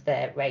because of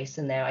their race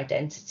and their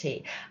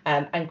identity.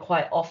 And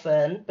quite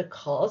often,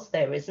 because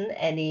there isn't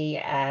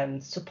any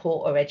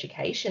support or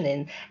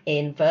education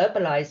in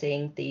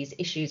verbalizing these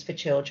issues for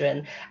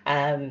children,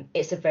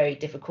 it's a very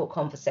difficult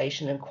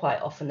conversation, and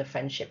quite often the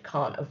friendship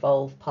can't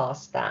evolve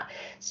past that.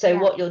 So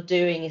what you're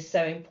doing is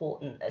so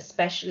important,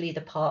 especially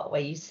the part where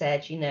you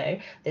said,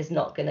 there's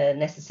not going to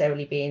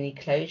necessarily be any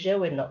closure.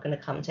 We're not going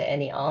to come to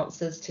any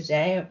answers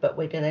today, but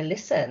we're going to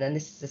listen, and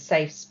this is a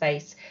safe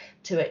space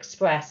to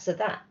express. So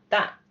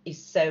that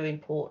is so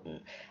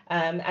important,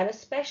 and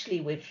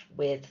especially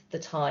with the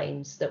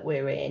times that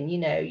we're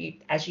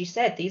in. As you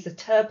said, these are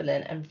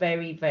turbulent and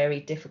very,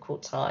 very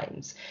difficult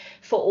times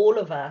for all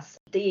of us.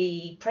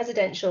 The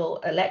presidential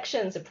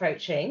elections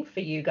approaching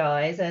for you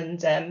guys,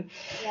 and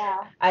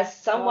as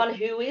someone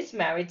who is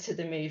married to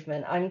the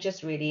movement, I'm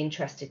just really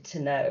interested to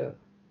know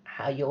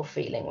how you're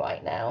feeling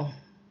right now.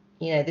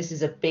 This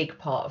is a big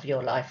part of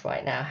your life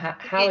right now.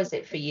 How is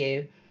it for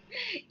you?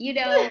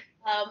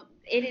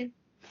 It is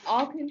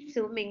all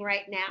consuming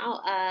right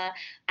now. I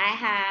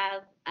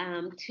have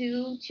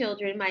two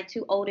children. My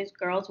two oldest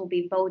girls will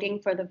be voting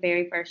for the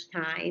very first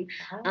time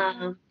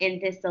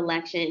in this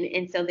election,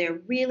 and so they're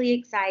really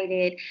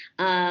excited.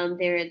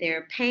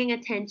 They're paying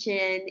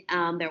attention.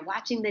 They're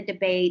watching the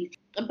debates.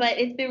 But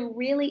it's been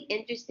really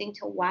interesting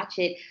to watch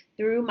it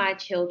through my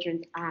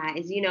children's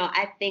eyes.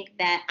 I think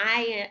that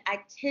I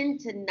tend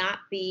to not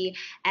be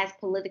as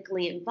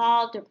politically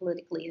involved or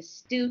politically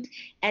astute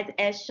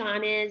as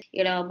Shaun is.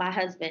 My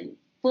husband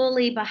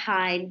fully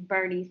behind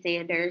Bernie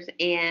Sanders,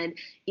 and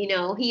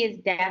he is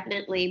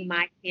definitely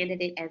my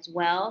candidate as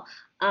well.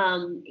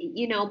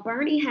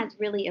 Bernie has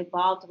really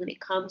evolved when it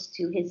comes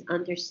to his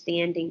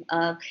understanding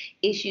of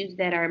issues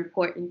that are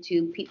important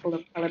to people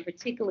of color,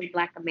 particularly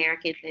Black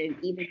Americans, and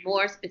even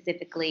more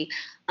specifically,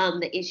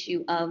 the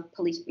issue of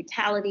police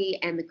brutality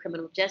and the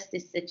criminal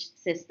justice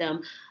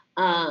system.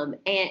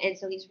 And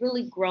so he's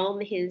really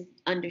grown his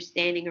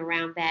understanding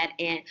around that.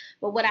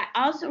 But what I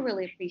also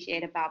really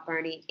appreciate about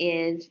Bernie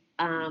is,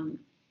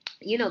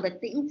 the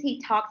things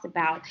he talks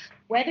about,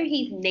 whether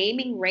he's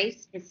naming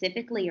race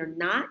specifically or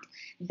not,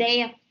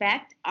 they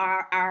affect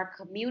our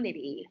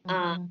community.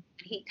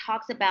 He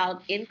talks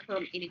about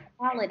income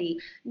inequality.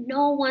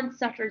 No one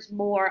suffers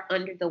more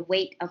under the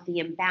weight of the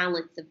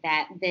imbalance of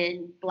that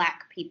than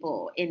Black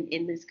people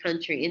in this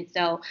country. And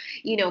so,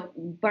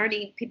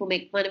 Bernie, people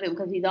make fun of him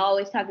because he's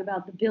always talking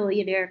about the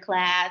billionaire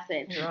class.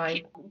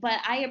 But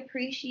I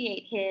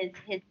appreciate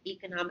his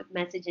economic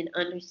message and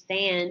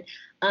understand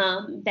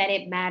that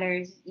it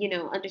matters,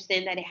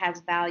 understand that it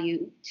has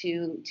value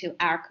to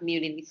our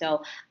community.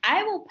 So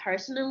I will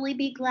personally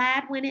be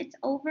glad when it's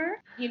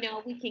over.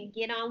 We can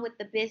get on with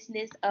the business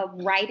of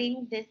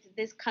righting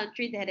this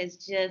country that has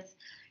just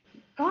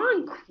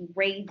gone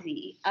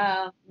crazy.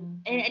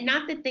 And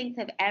not that things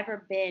have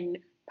ever been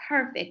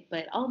perfect,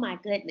 but oh my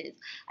goodness,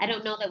 I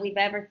don't know that we've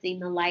ever seen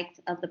the likes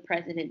of the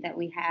president that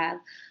we have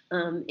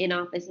in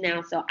office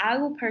now. So I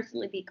will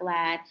personally be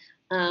glad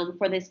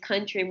for this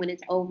country when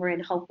it's over,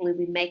 and hopefully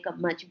we make a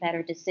much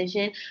better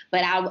decision.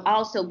 But I'll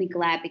also be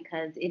glad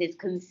because it has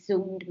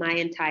consumed my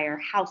entire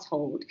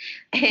household.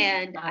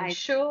 And I'm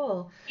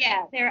sure.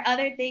 Yeah, there are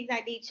other things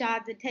I need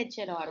Shaun's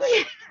attention on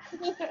right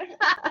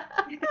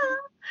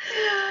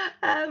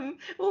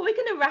Well, we're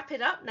going to wrap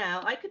it up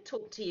now. I could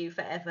talk to you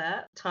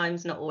forever.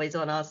 Time's not always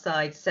on our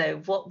side.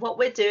 So what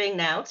we're doing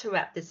now to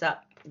wrap this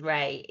up,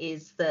 Ray,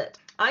 is that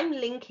I'm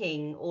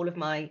linking all of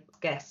my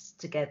guests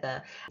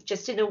together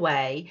just in a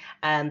way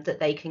that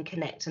they can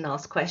connect and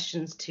ask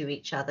questions to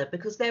each other,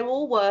 because they're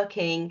all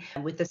working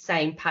with the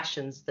same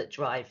passions that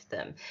drive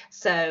them.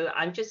 So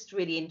I'm just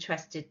really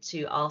interested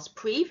to ask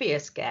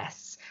previous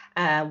guests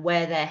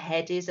where their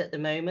head is at the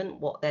moment,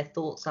 what their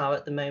thoughts are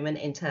at the moment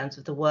in terms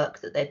of the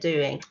work that they're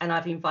doing. And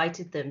I've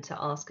invited them to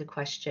ask a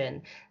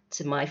question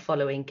to my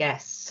following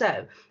guests.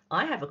 So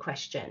I have a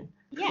question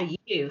for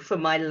you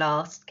from my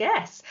last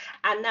guest.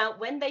 And now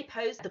when they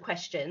pose the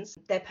questions,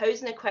 they're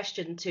posing a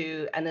question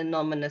to an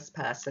anonymous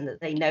person that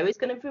they know is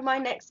going to be my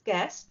next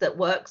guest, that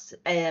works,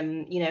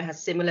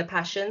 has similar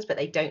passions, but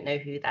they don't know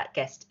who that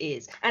guest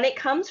is. And it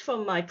comes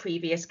from my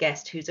previous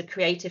guest, who's a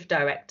creative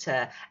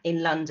director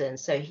in London.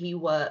 So he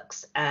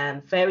works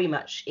very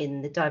much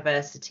in the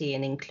diversity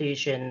and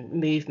inclusion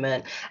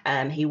movement.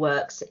 He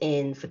works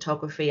in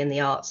photography and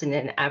the arts and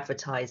in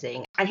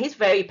advertising. And he's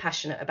very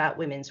passionate about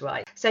women's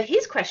rights. So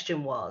his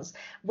question was,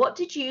 what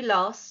did you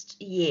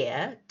last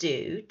year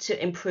do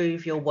to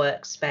improve your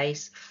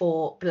workspace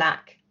for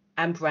Black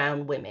and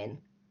brown women?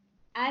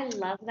 I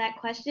love that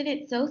question.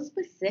 It's so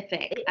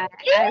specific.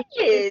 It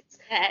is.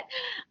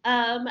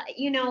 I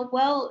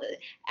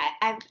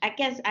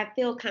guess I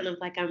feel kind of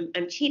like I'm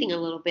cheating a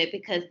little bit,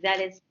 because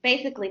that is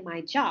basically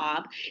my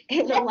job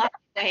in a lot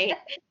of ways,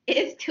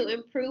 is to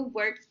improve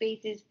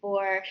workspaces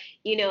for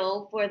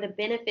the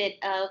benefit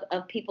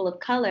of people of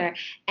color.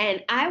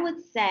 And I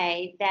would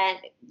say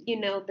that,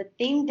 the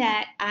thing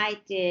that I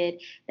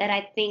did that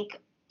I think,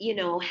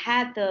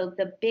 had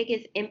the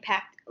biggest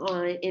impact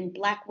in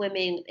Black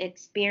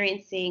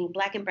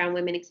and brown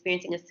women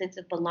experiencing a sense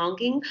of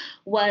belonging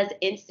was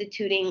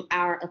instituting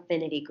our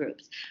affinity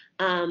groups.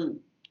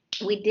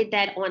 We did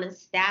that on a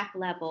staff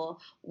level,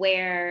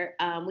 where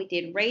we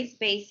did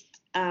race-based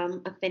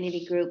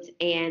affinity groups,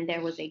 and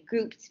there was a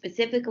group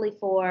specifically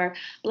for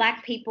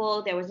Black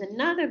people. There was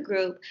another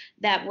group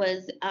that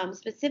was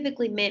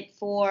specifically meant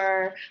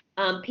for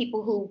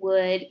people who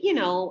would,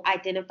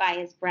 identify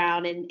as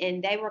brown,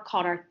 and they were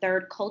called our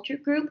third culture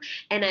group.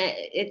 And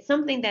it's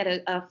something that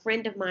a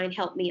friend of mine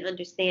helped me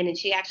understand, and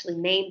she actually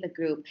named the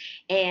group.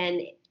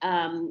 And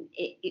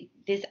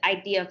this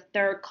idea of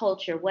third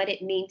culture, what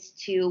it means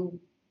to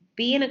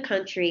be in a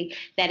country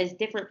that is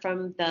different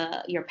from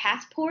your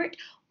passport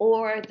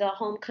or the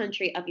home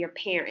country of your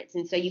parents.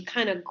 And so you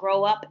kind of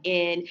grow up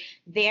in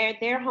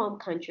their home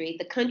country,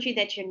 the country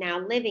that you're now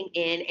living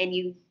in, and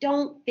you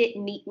don't fit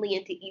neatly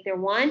into either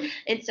one.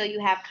 And so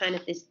you have kind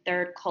of this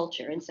third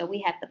culture. And so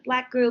we had the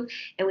Black group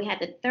and we had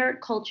the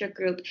third culture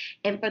group.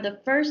 And for the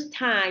first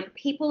time,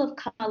 people of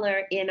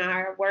color in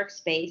our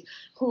workspace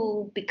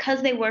who,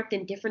 because they worked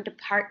in different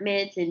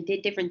departments and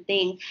did different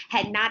things,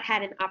 had not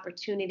had an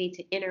opportunity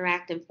to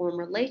interact and form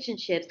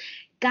relationships,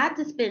 got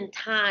to spend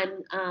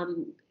time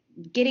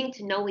getting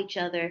to know each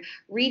other,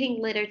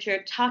 reading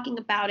literature, talking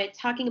about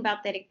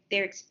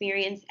their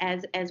experience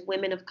as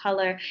women of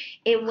color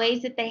in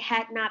ways that they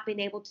had not been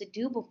able to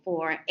do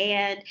before.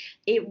 And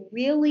it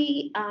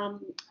really,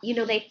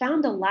 they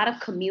found a lot of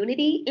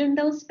community in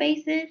those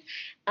spaces,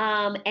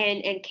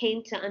 and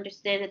came to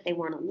understand that they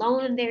weren't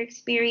alone in their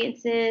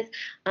experiences,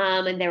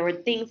 and there were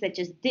things that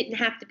just didn't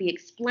have to be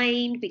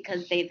explained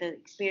because the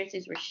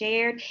experiences were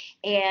shared.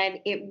 And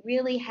it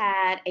really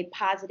had a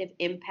positive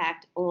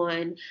impact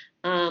on,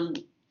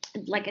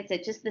 like I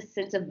said, just the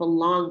sense of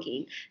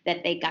belonging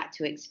that they got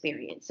to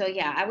experience. So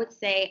yeah, I would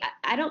say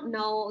I don't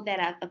know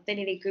that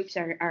affinity groups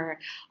are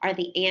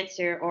the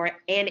answer or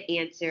an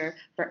answer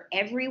for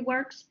every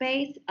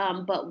workspace,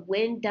 but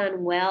when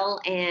done well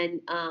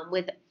and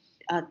with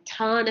a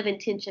ton of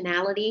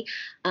intentionality,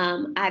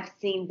 I've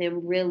seen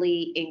them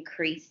really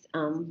increase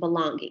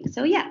belonging.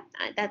 So yeah,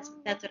 that's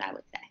what I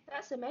would say.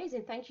 That's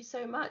amazing. Thank you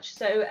so much.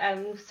 So,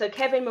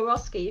 Kevin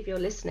Morosky, if you're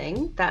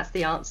listening, that's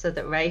the answer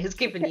that Ray has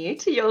given you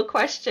to your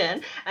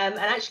question. And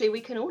actually, we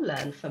can all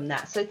learn from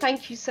that. So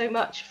thank you so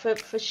much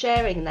for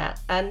sharing that.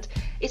 And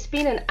it's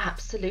been an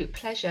absolute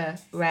pleasure,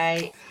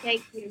 Ray.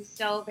 Thank you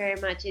so very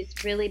much.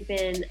 It's really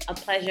been a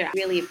pleasure. I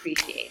really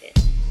appreciate it.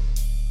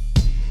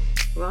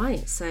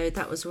 Right, so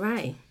that was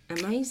Ray.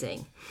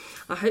 Amazing.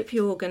 I hope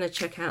you're all going to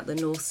check out the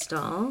North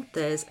Star.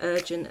 There's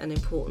urgent and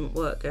important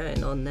work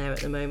going on there at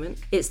the moment.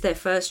 It's their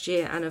first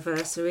year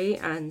anniversary,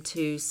 and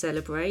to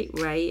celebrate,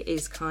 Ray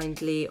is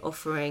kindly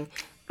offering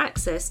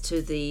access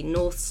to the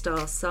North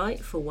Star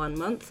site for 1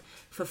 month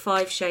for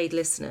 5 Shade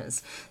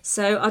listeners.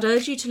 So I'd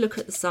urge you to look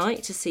at the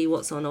site to see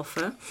what's on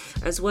offer,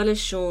 as well as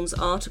Shaun's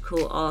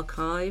article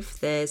archive.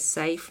 There's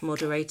safe,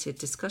 moderated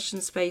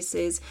discussion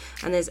spaces,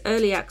 and there's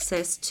early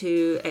access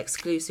to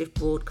exclusive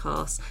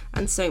broadcasts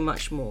and so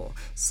much more.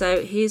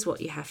 So here's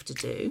what you have to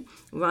do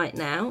right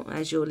now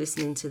as you're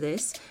listening to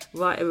this.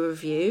 Write a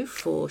review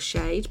for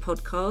Shade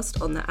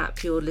Podcast on the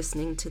app you're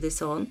listening to this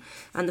on,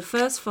 and the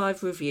first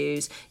 5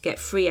 reviews get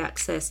free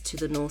access to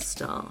the North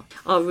Star.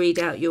 I'll read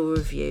out your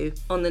review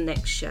on the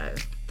next show.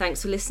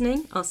 Thanks for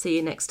listening. I'll see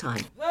you next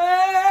time.